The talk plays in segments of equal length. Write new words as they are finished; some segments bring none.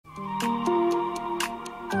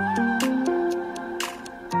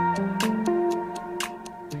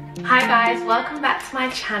guys, welcome back to my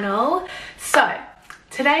channel. So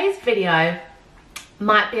today's video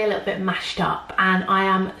might be a little bit mashed up and I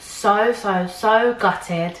am so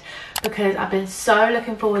gutted because I've been so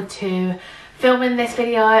looking forward to filming this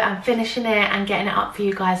video and finishing it and getting it up for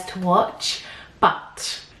you guys to watch.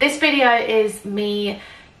 But this video is me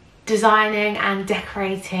designing and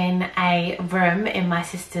decorating a room in my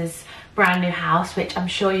sister's brand new house, which I'm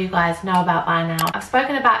sure you guys know about by now. I've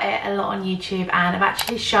spoken about it a lot on YouTube and I've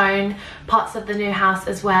actually shown parts of the new house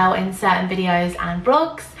as well in certain videos and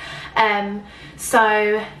vlogs.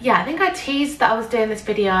 So yeah, I think I teased that I was doing this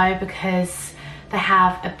video because they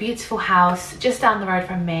have a beautiful house just down the road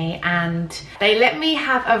from me and they let me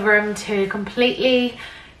have a room to completely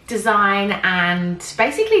design and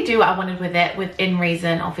basically do what I wanted with it within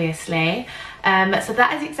reason, obviously. So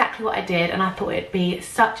that is exactly what I did and I thought it'd be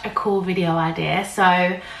such a cool video idea. So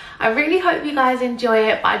I really hope you guys enjoy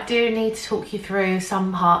it, but I do need to talk you through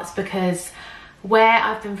some parts because where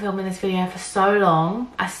I've been filming this video for so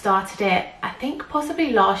long, I started it I think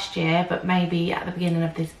possibly last year, but maybe at the beginning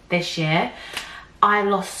of this year. I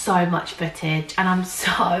lost so much footage and I'm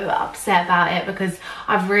so upset about it because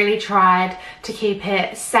I've really tried to keep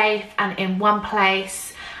it safe and in one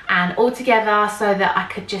place and all together so that I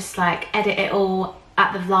could just like edit it all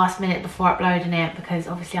at the last minute before uploading it, because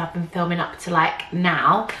obviously I've been filming up to like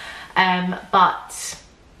now, but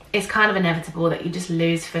it's kind of inevitable that you just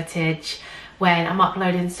lose footage when I'm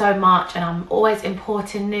uploading so much and I'm always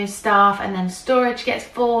importing new stuff and then storage gets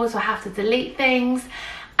full, so I have to delete things.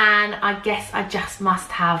 And I guess I just must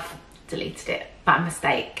have deleted it by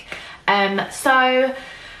mistake. So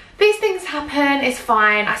these things happen, it's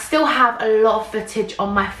fine. I still have a lot of footage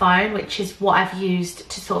on my phone, which is what I've used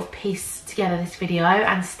to sort of piece together this video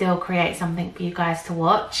and still create something for you guys to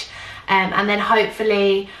watch. And then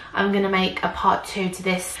hopefully I'm gonna make a part 2 to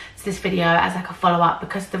this video as like a follow-up,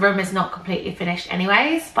 because the room is not completely finished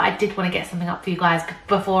anyways, but I did want to get something up for you guys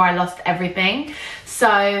before I lost everything.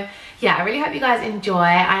 So yeah, I really hope you guys enjoy.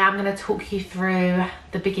 I am going to talk you through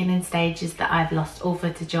the beginning stages that I've lost all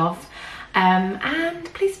footage of. And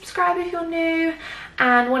please subscribe if you're new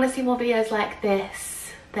and want to see more videos like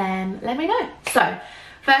this, then let me know. So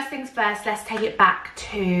first things first, let's take it back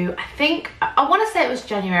to, I think, I want to say it was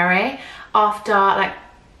January, after, like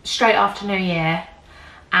straight after New Year.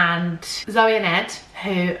 And Zoe and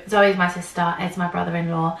Ed, Zoe's my sister, Ed's my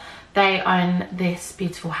brother-in-law, they own this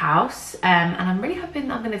beautiful house, and I'm really hoping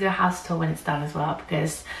I'm going to do a house tour when it's done as well,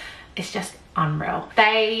 because it's just unreal.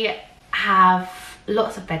 They have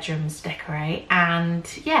lots of bedrooms to decorate, and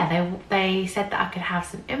yeah, they said that I could have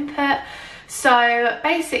some input. So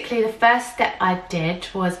basically the first step I did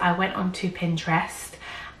was I went onto Pinterest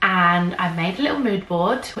and I made a little mood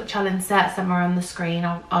board, which I'll insert somewhere on the screen.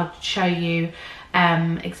 I'll show you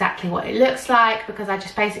exactly what it looks like, because I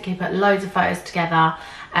just basically put loads of photos together,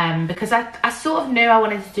 because I sort of knew I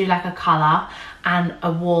wanted to do like a colour and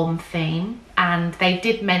a warm theme, and they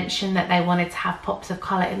did mention that they wanted to have pops of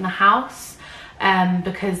colour in the house,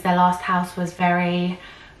 because their last house was very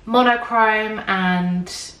monochrome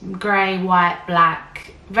and grey, white,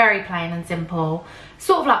 black, very plain and simple,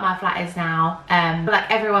 sort of like my flat is now.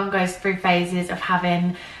 Like everyone goes through phases of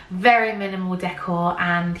having very minimal decor,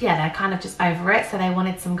 and yeah, they're kind of just over it, so they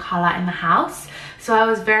wanted some colour in the house. So I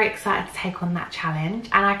was very excited to take on that challenge,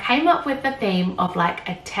 and I came up with the theme of like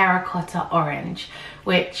a terracotta orange,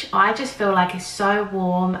 which I just feel like is so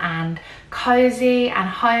warm and cozy and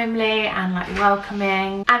homely and like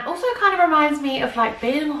welcoming, and also kind of reminds me of like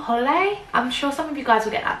being on holiday. I'm sure some of you guys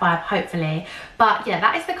will get that vibe, hopefully. But yeah,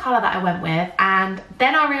 that is the colour that I went with. And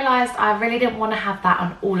then I realised I really didn't want to have that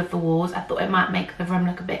on all of the walls. I thought it might make the room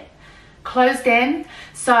look a bit closed in,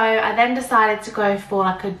 so I then decided to go for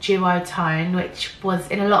like a duo tone, which was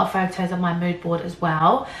in a lot of photos on my mood board as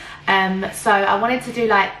well. So I wanted to do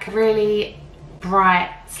like really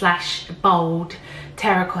bright slash bold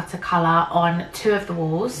terracotta colour on 2 of the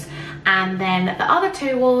walls, and then the other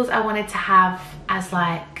 2 walls I wanted to have as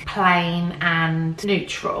like plain and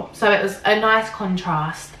neutral, so it was a nice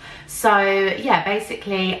contrast. So yeah,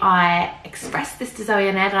 basically I expressed this to Zoe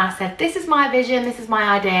and Ed and I said, this is my vision, this is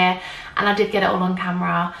my idea, and I did get it all on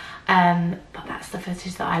camera, but that's the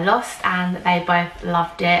footage that I lost, and they both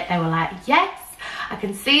loved it. They were like, yes, I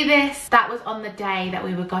can see this. That was on the day that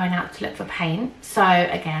we were going out to look for paint. So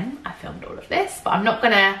again, I filmed all of this, but I'm not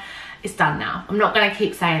gonna, it's done now. I'm not gonna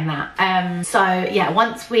keep saying that. So yeah,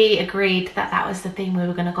 once we agreed that that was the theme we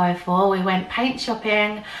were gonna go for, we went paint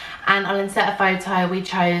shopping, and I'll insert a photo. We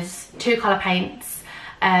chose 2 colour paints,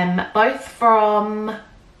 both from,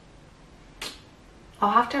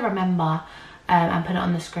 I'll have to remember and put it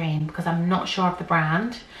on the screen because I'm not sure of the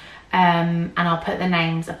brand. and I'll put the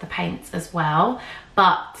names of the paints as well.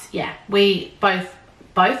 But yeah, we both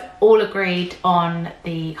all agreed on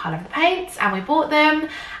the colour of the paints and we bought them,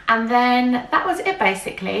 and then that was it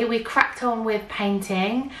basically. We cracked on with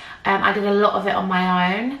painting. I did a lot of it on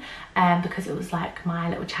my own because it was like my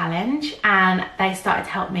little challenge, and they started to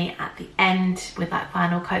help me at the end with like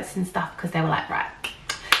final coats and stuff because they were like, right,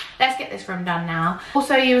 let's get this room done now.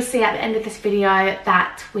 Also, you will see at the end of this video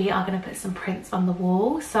that we are going to put some prints on the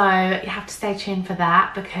wall, so you have to stay tuned for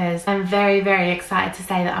that because I'm very, very excited to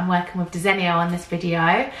say that I'm working with Desenio on this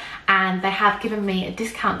video, and they have given me a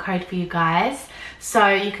discount code for you guys, so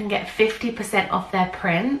you can get 50% off their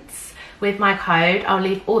prints with my code. I'll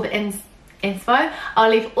leave all the info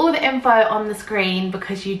on the screen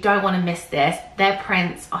because you don't want to miss this. Their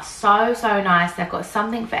prints are so nice. They've got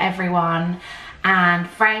something for everyone, and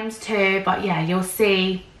frames too. But yeah, you'll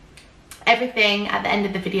see everything at the end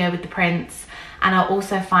of the video with the prints, and I'll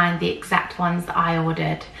also find the exact ones that I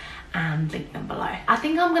ordered and link them below. I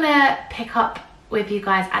think I'm gonna pick up with you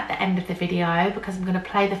guys at the end of the video because I'm gonna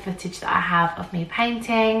play the footage that I have of me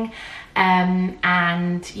painting,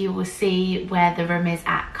 and you will see where the room is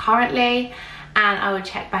at currently, and I will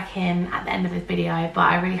check back in at the end of this video. But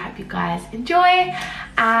I really hope you guys enjoy,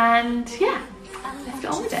 and yeah, let's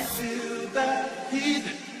get on with it.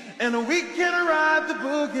 And we can ride the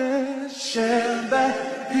boogie, share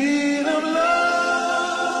that beat of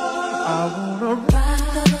love. I wanna ride.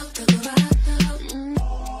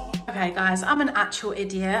 Okay guys, I'm an actual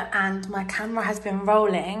idiot and my camera has been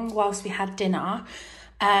rolling whilst we had dinner,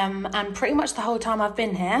 and pretty much the whole time I've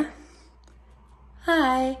been here.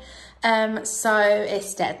 Hi. So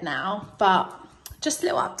it's dead now, but just a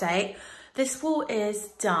little update. This wall is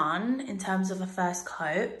done in terms of the first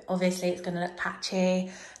coat. Obviously it's going to look patchy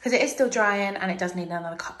because it is still drying and it does need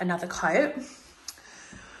another coat.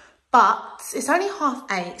 But it's only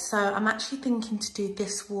 8:30, so I'm actually thinking to do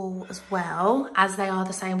this wall as well, as they are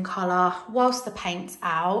the same colour whilst the paint's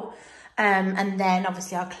out. And then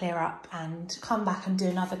obviously I'll clear up and come back and do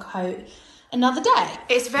another coat another day.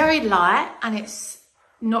 It's very light and it's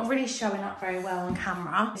not really showing up very well on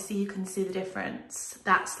camera, so you can see the difference.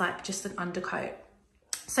 That's like just an undercoat.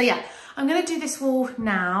 So yeah, I'm gonna do this wall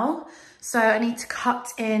now. So I need to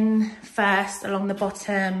cut in first along the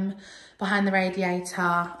bottom, behind the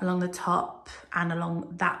radiator, along the top and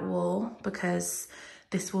along that wall, because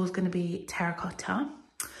this wall is gonna be terracotta.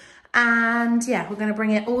 And yeah, we're gonna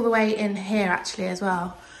bring it all the way in here actually as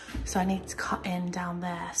well. So I need to cut in down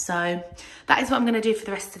there. So that is what I'm going to do for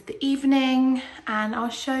the rest of the evening, and I'll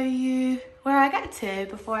show you where I get to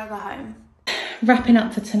before I go home. Wrapping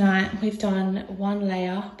up for tonight, we've done one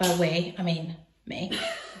layer, by we, I mean me.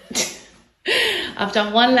 I've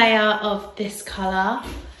done one layer of this colour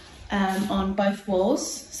on both walls.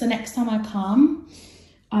 So next time I come,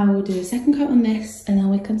 I will do a second coat on this, and then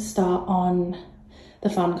we can start on the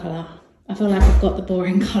fun colour. I feel like I've got the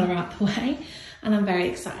boring colour out the way, and I'm very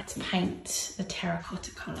excited to paint the terracotta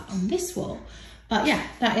colour on this wall. But yeah,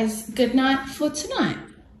 that is good night for tonight.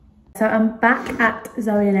 So I'm back at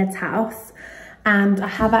Zoe and Ed's house, and I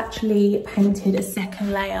have actually painted a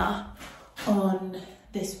second layer on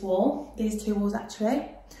this wall, these two walls actually.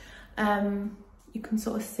 You can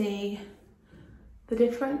sort of see the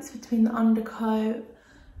difference between the undercoat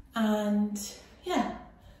and yeah,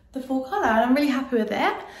 the full colour, and I'm really happy with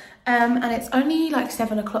it. And it's only like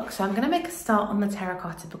 7 o'clock, so I'm gonna make a start on the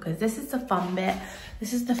terracotta because this is the fun bit.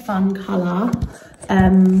 This is the fun colour.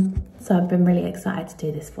 So I've been really excited to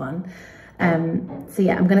do this one. So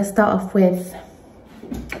yeah, I'm gonna start off with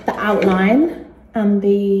the outline and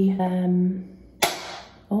the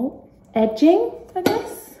edging, I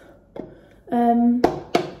guess.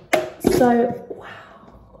 So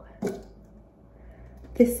wow,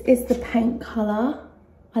 this is the paint colour.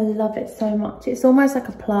 I love it so much. It's almost like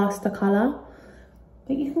a plaster colour. I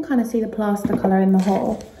think you can kind of see the plaster colour in the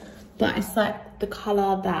hole, but it's like the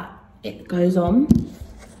colour that it goes on,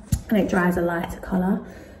 and it dries a lighter colour.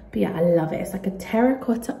 But yeah, I love it. It's like a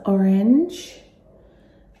terracotta orange,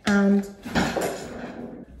 and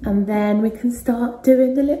then we can start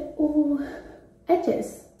doing the little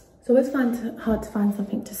edges. It's always hard to find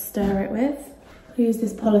something to stir it with. I used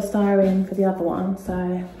this polystyrene for the other one, so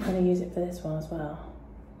I'm going to use it for this one as well.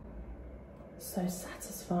 So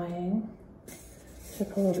satisfying.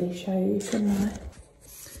 Should probably show you, shouldn't I?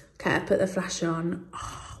 Okay, I put the flash on.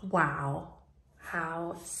 Oh, wow,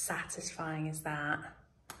 how satisfying is that?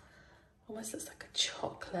 Almost looks like a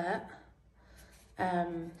chocolate.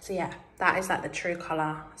 So yeah, that is like the true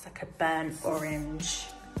colour. It's like a burnt orange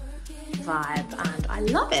vibe, and I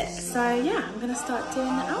love it. So yeah, I'm gonna start doing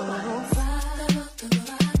the outlines.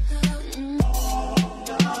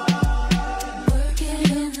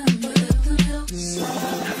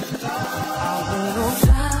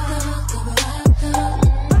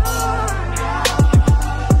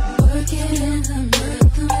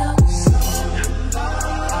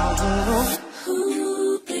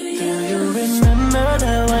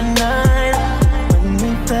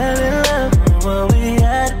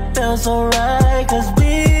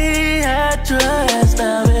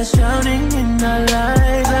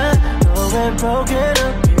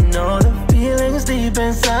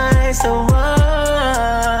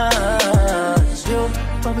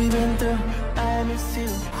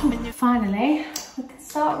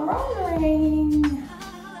 morning.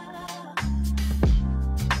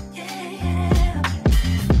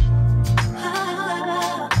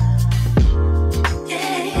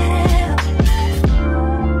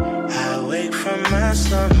 I wake from my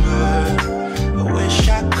slumber. I wish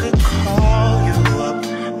I could call you up.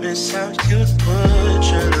 Miss how you put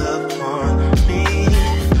your love on me.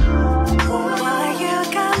 Why you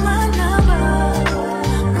got my number?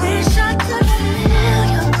 Wish I could feel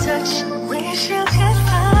your touch. Wish you could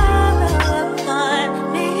follow up on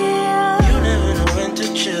me. You never know when to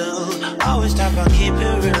chill. Always talk about keep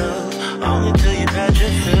it real. Only till you've had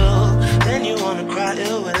your fill. Then you wanna cry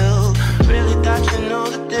ill will. Really thought you know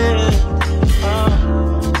the deal.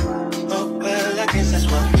 Oh well, I guess that's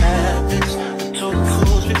what happens. The two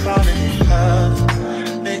fools be falling in love.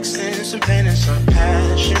 Mixing some pain and some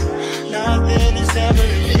passion. Nothing is ever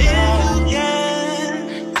enough.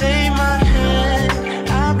 Yeah, take my hand.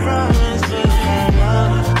 I promise we'll fall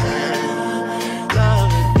love again.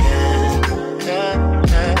 Love again. Yeah,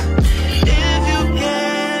 yeah. If you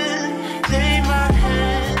can, take my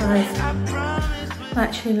hand. I promise we'll I'm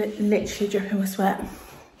actually literally dripping with sweat.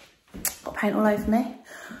 Got paint all over me.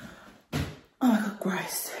 Oh my god,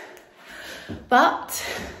 gross. But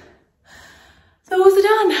those are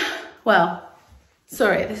done. Well,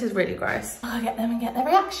 sorry, this is really gross. I'll get them and get their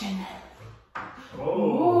reaction.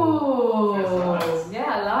 Oh, yeah,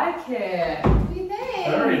 I like it. What do you think?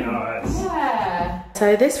 very nice. Yeah.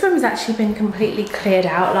 So this room has actually been completely cleared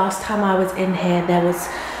out. Last time I was in here, there was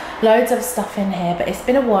loads of stuff in here, but it's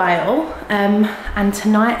been a while. And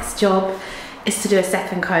tonight's job is to do a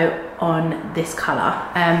second coat on this colour.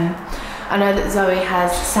 I know that Zoe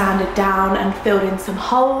has sanded down and filled in some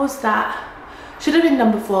holes that should have been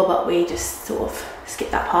done before, but we just sort of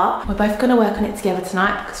skipped that part. We're both gonna work on it together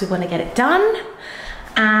tonight because we wanna get it done.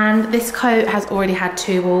 And this coat has already had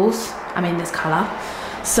 2 walls, this colour.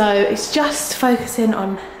 So it's just focusing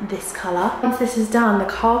on this colour. Once this is done, the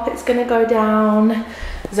carpet's gonna go down.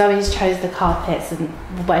 Zoe's chose the carpets and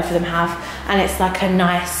both of them have. And it's like a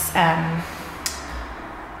nice,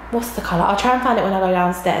 what's the colour? I'll try and find it when I go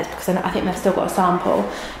downstairs because I think they've still got a sample.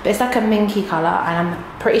 But it's like a minky colour and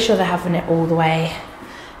I'm pretty sure they're having it all the way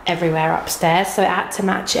everywhere upstairs. So it had to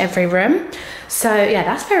match every room. So yeah,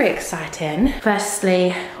 that's very exciting.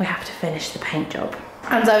 Firstly, we have to finish the paint job.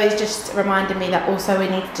 And Zoe's just reminded me that also we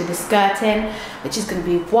need to do the skirting, which is going to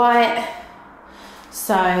be white.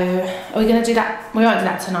 So are we going to do that? We won't do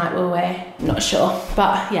that tonight, will we? I'm not sure.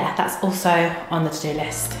 But yeah, that's also on the to-do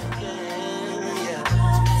list.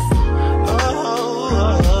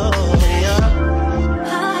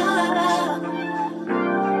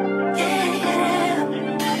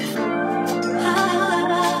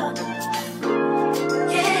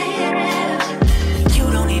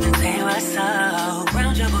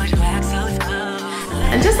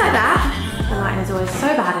 And just like that, the lighting is always so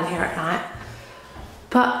bad in here at night.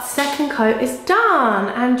 But second coat is done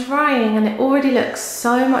and drying and it already looks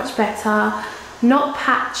so much better. Not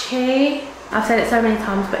patchy. I've said it so many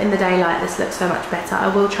times, but in the daylight this looks so much better.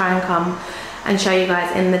 I will try and come and show you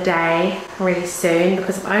guys in the day really soon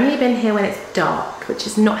because I've only been here when it's dark, which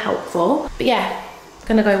is not helpful. But yeah,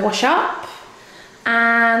 gonna go wash up.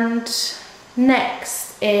 And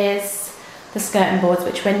next is the skirting boards,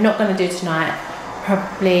 which we're not gonna do tonight.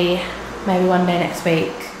 Probably maybe one day next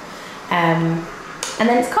week. And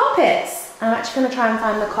then it's carpets. I'm actually gonna try and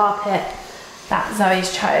find the carpet that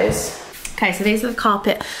Zoe's chose. Okay, so these are the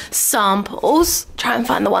carpet samples. Try and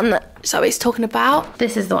find the one that Zoe's talking about.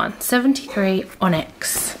 This is the one, 73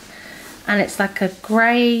 Onyx. And it's like a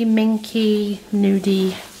grey, minky,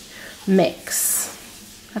 nudie mix.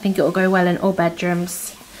 I think it will go well in all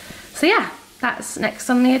bedrooms. So yeah, that's next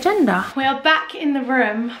on the agenda. We are back in the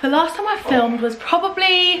room. The last time I filmed was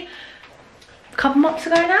probably a couple months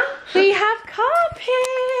ago now. We have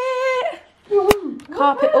carpet.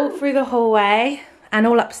 Carpet all through the hallway and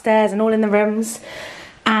all upstairs and all in the rooms.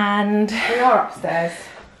 And We are upstairs.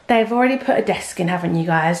 they've already put a desk in, haven't you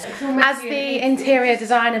guys? As the interior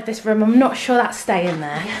design of this room, I'm not sure that's staying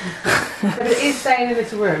there. But it is staying in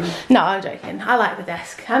this room. No, I'm joking. I like the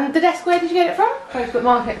desk. And the desk, where did you get it from? Facebook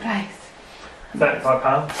Marketplace.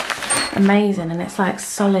 £35. Amazing, and it's like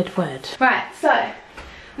solid wood. Right, so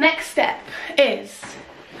next step is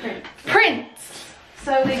prints.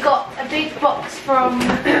 So we got a big box from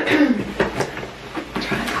trying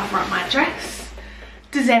to cover up my dress.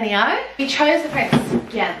 Desenio. We chose the prints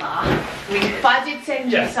together. But I did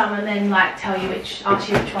send you some and then tell you ask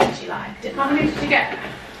you which ones you liked. How many did you get?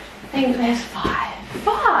 I think there's 5.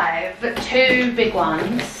 5, but 2 big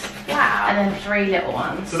ones. Wow. And then 3 little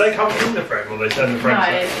ones. Do they come in the frame or they send the frame?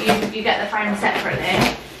 No, you get the frame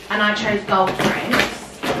separately. And I chose gold frames.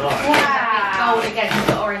 nice. Wow. Gold against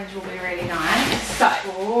the orange will be really nice. So,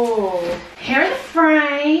 Oh. here are the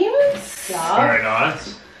frames. Very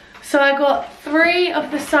nice. So I got 3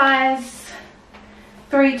 of the size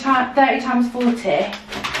 30 times 40.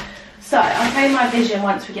 So I'll tell you my vision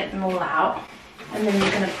once we get them all out, and then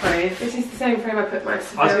you can approve. This is the same frame I put my I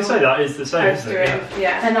was going to say that is the same, isn't it?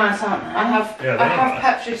 Yeah. They're nice, aren't they? I have Yeah, I they're have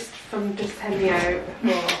nice. purchased from just Henley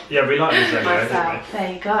before. Yeah, we like this anyway, don't Myself.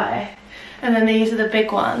 There you go. And then these are the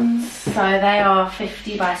big ones. So they are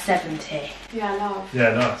 50 by 70. Yeah, I love. we?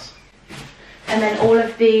 Yeah, nice. And then all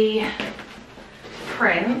of the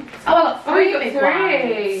prints. Oh, I got 3 you got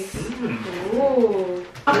big 3. ones. Ooh.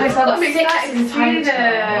 Okay, so I've got I'm 6 excited in to see total.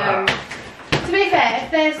 them. To be fair,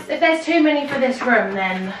 if there's too many for this room,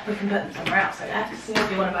 then we can put them somewhere else, I guess.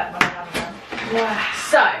 If you want to buy one, I have them. Wow.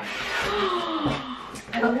 So,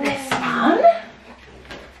 I got this one.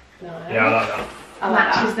 Nice. Yeah, I like that. I like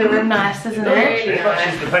Matches that. the room nice, doesn't Really it? It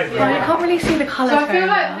matches the paper. Yeah, you can't really see the colour. So I feel very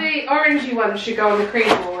like well. the orangey one should go on the cream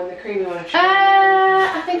wall and the creamy one should go on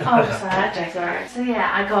I think sorry. So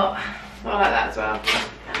yeah, I got the... I like that as well.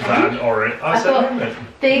 That and orange. I I said thought- orange.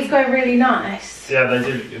 these go really nice. Yeah, they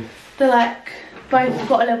do look good. They're like both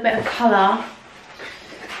got a little bit of colour.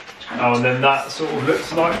 Oh, and then that sort of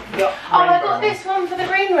looks like the Oh, I rainbow got this one for the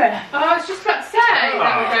green room. Oh, I was just about to say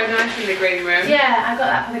that would go nice in the green room. Yeah, I got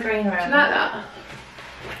that for the green room. I like that.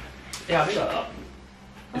 Yeah, I think like that.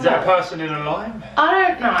 Is that a person in a line? I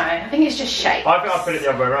don't know. I think it's just shape. I think I put it the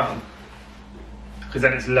other way around. Because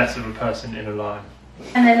then it's less of a person in a line.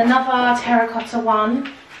 And then another terracotta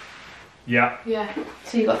one. Yeah, Yeah.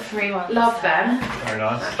 So you got 3 ones. Love them. very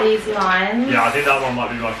nice. These lines. Yeah, I think that one might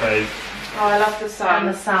be my fave. Oh, I love the And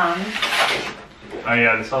the sun. sun. Oh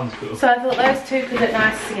yeah, the sun's cool. So I thought those 2 could look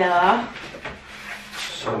nice together.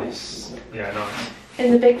 Yeah, nice.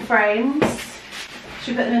 In the big frames.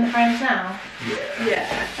 Should we put them in the frames now?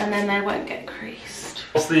 Yeah. And then they won't get creased.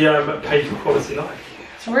 What's the paper quality like?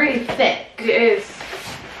 It's really thick. It is.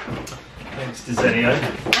 Thanks to Zenio.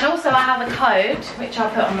 And also I have a code, which I'll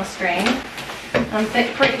put on the screen. I'm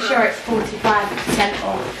pretty sure it's 45%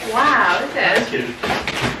 off. Wow, is That's it? good.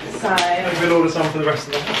 So, Maybe we'll order some for the rest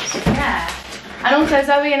of the house. yeah. And also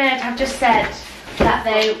Zoe and Ed have just said that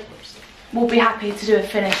they will be happy to do a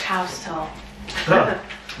finished house tour.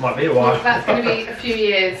 Might be a while. That's going to be a few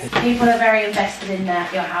years. People are very invested in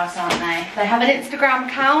your house, aren't they? They have an Instagram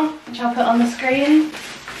account, which I'll put on the screen.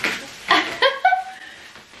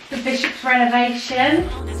 The Bishop's Renovation.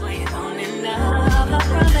 This way you don't need love, I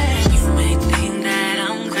promise. You may think that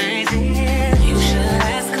I'm crazy. You should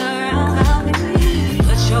ask around about me.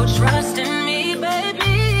 Put your trust in me, baby.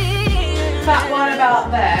 That one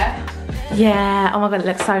about there. Yeah, oh my god, it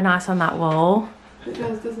looks so nice on that wall. It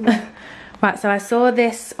does, doesn't it? Right, so I saw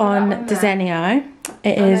this on that on there? Desenio.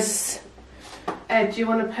 It And is Ed, do you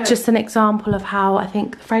want to put... just an example of how I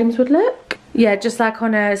think the frames would look. Yeah, just like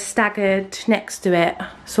on a staggered next to it,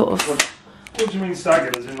 sort of. What do you mean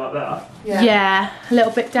staggered, as in like that? Yeah, a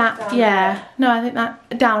little bit down. Down Yeah, there. no, I think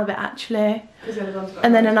that down a bit actually, Because the other one's got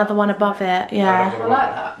and then one. another one above it. I Yeah, I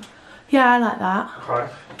like that. yeah, I like that.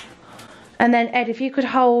 Okay. And then Ed, if you could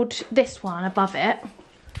hold this one above it,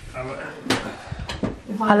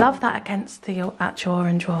 I love that against the actual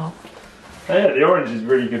orange wall. Yeah, the orange is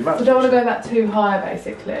really good match. I don't want to go that too high,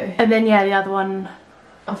 basically. And then yeah, the other one.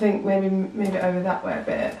 I think maybe move it over that way a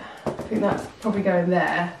bit. I think that's probably going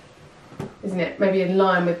there, isn't it? Maybe in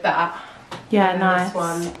line with that. Yeah, And then nice. This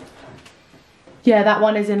one. Yeah, that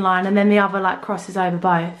one is in line, and then the other like crosses over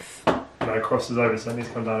both. No, it crosses over, so it needs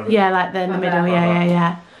to come down a bit. Yeah, like the in the Like middle. that. Yeah,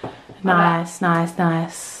 yeah, yeah. Nice, nice,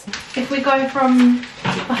 nice. If we go from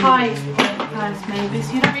the highest point first, maybe.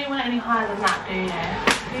 So you don't really want it any higher than that, do you?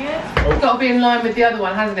 Do you? It's got to be in line with the other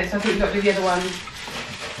one, hasn't it? So I think you've got to do the other one.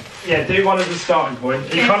 Yeah, do one as a starting point.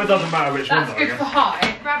 It kind of doesn't matter which one, That's though, good I for guess.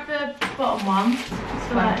 height. Grab the bottom one.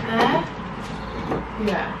 So right there.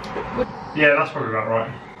 Yeah. Yeah, that's probably about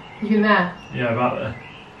right. You can there. Yeah, about there.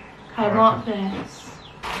 Okay, mark this.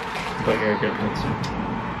 But yeah, good pencil.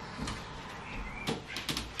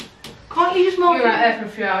 Can't you just mark You're it? right there for a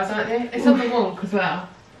few hours, aren't you? It's on the walk as well.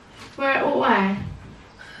 Where it all way?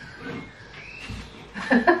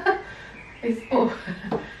 It's oh,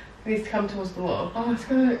 it needs to come towards the wall. Oh, it's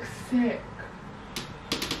gonna look sick.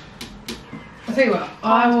 I'll tell you what,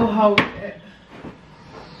 I will hold it.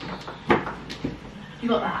 You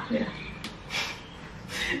got that? Yeah.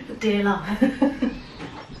 Dear love.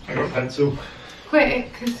 I got a pencil.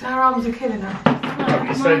 Quick, because our arms are killing us. Have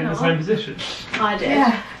you stayed in the same position? I did.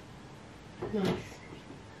 Yeah. Nice.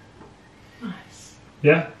 Nice.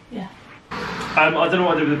 Yeah? Yeah. I don't know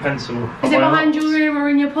what I did with the pencil. Is it behind your ear or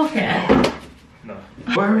in your pocket? No.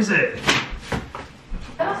 Where is it?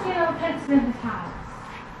 There must be another pencil in this house.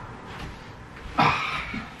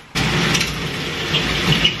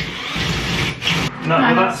 No,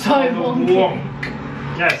 Man, but that's so wonky.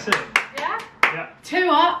 Yeah, that's it. Yeah? Yeah. 2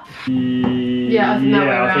 up. Yeah, I think that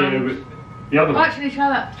way I think around. it would, the other Oh, one. actually, try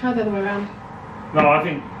that. Try the other way around. No, I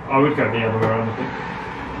think I would go the other way around, I think.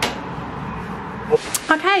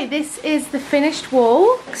 Okay, this is the finished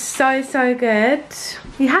wall. So good.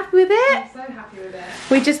 You happy with it? I'm so happy with it.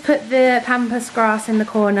 We just put the pampas grass in the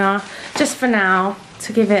corner just for now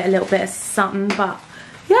to give it a little bit of something, but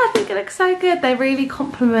yeah, I think it looks so good. They really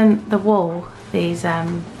complement the wall, these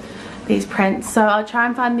prints. So I'll try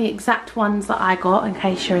and find the exact ones that I got in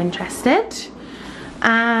case you're interested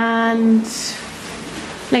and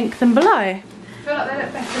link them below. I feel like they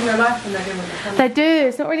look better in real life than they do on the camera. They do,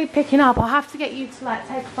 it's not really picking up. I'll have to get you to like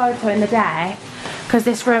take a photo in the day because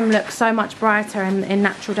this room looks so much brighter in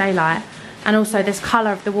natural daylight, and also this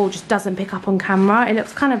colour of the wall just doesn't pick up on camera. It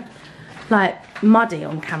looks kind of like muddy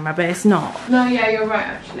on camera, but it's not. No, yeah, you're right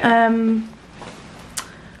actually.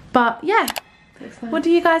 But yeah, what do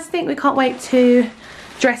you guys think? We can't wait to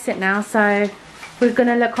dress it now, so we're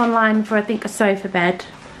gonna look online for I think a sofa bed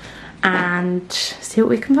and see what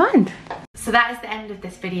we can find. So that is the end of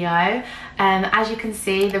this video. As you can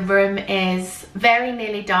see, the room is very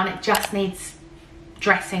nearly done. It just needs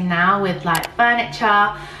dressing now with like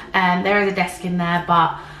furniture. There is a desk in there,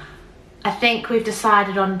 but I think we've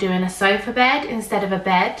decided on doing a sofa bed instead of a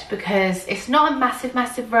bed because it's not a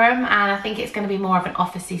massive room, and I think it's going to be more of an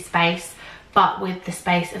officey space, but with the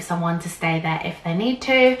space of someone to stay there if they need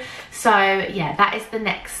to. So yeah, that is the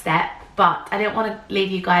next step, but I didn't want to leave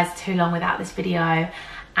you guys too long without this video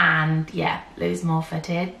and yeah, lose more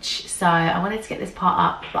footage. So I wanted to get this part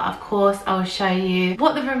up, but of course I will show you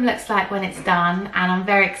what the room looks like when it's done, and I'm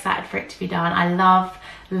very excited for it to be done. I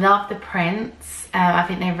love the prints. I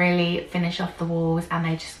think they really finish off the walls and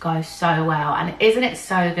they just go so well, and isn't it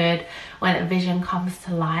so good when a vision comes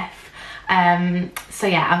to life? So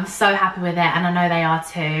yeah, I'm so happy with it, and I know they are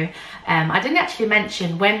too. I didn't actually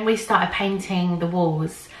mention, when we started painting the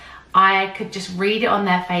walls, I could just read it on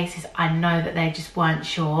their faces. I know that they just weren't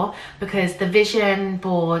sure, because the vision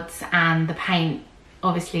boards and the paint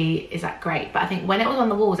obviously is like great, but I think when it was on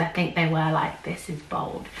the walls, I think they were like, this is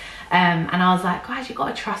bold. And I was like, guys, you've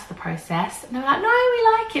got to trust the process. And they were like, no, we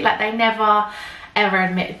like it. Like, they never ever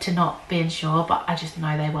admitted to not being sure, but I just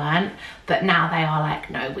know they weren't. But now they are like,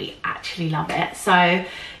 no, we actually love it. So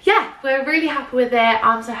yeah, we're really happy with it.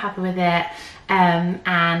 I'm so happy with it.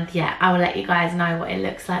 And yeah, I will let you guys know what it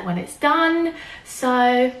looks like when it's done.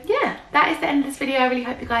 So yeah, that is the end of this video. I really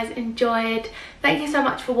hope you guys enjoyed. Thank you so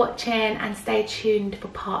much for watching, and stay tuned for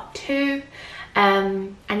part 2.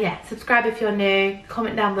 And yeah, subscribe if you're new,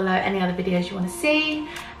 comment down below any other videos you want to see,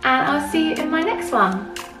 and I'll see you in my next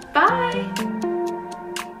one. Bye.